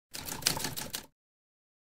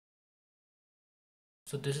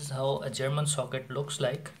So this is how a German socket looks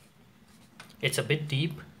like. It's a bit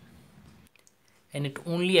deep and it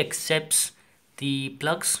only accepts the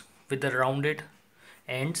plugs with the rounded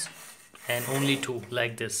ends and only two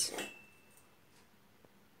like this.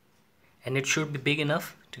 And it should be big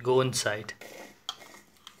enough to go inside.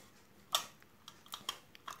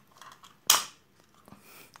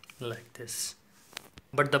 Like this.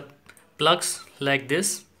 But the plugs like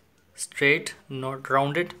this, straight, not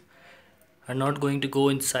rounded, are not going to go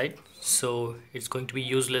inside, so it's going to be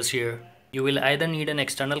useless here. You will either need an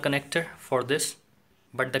external connector for this,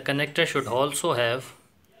 but the connector should also have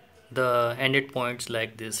the ended points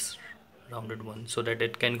like this rounded one so that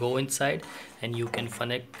it can go inside and you can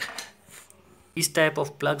connect. These type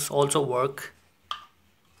of plugs also work.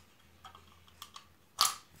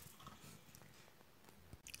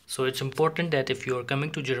 So it's important that if you are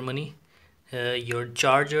coming to Germany, your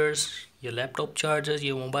chargers, your laptop chargers,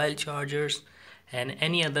 your mobile chargers, and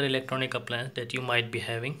any other electronic appliance that you might be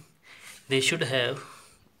having, they should have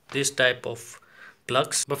this type of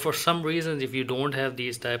plugs. But for some reasons, if you don't have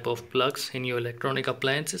these type of plugs in your electronic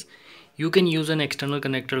appliances, you can use an external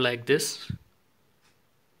connector like this,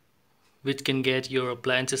 which can get your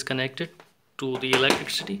appliances connected to the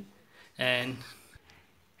electricity, and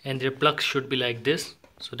their plugs should be like this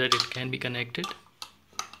so that it can be connected.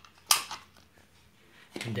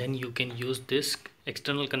 And then you can use this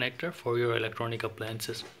external connector for your electronic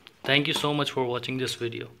appliances. Thank you so much for watching this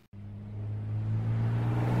video.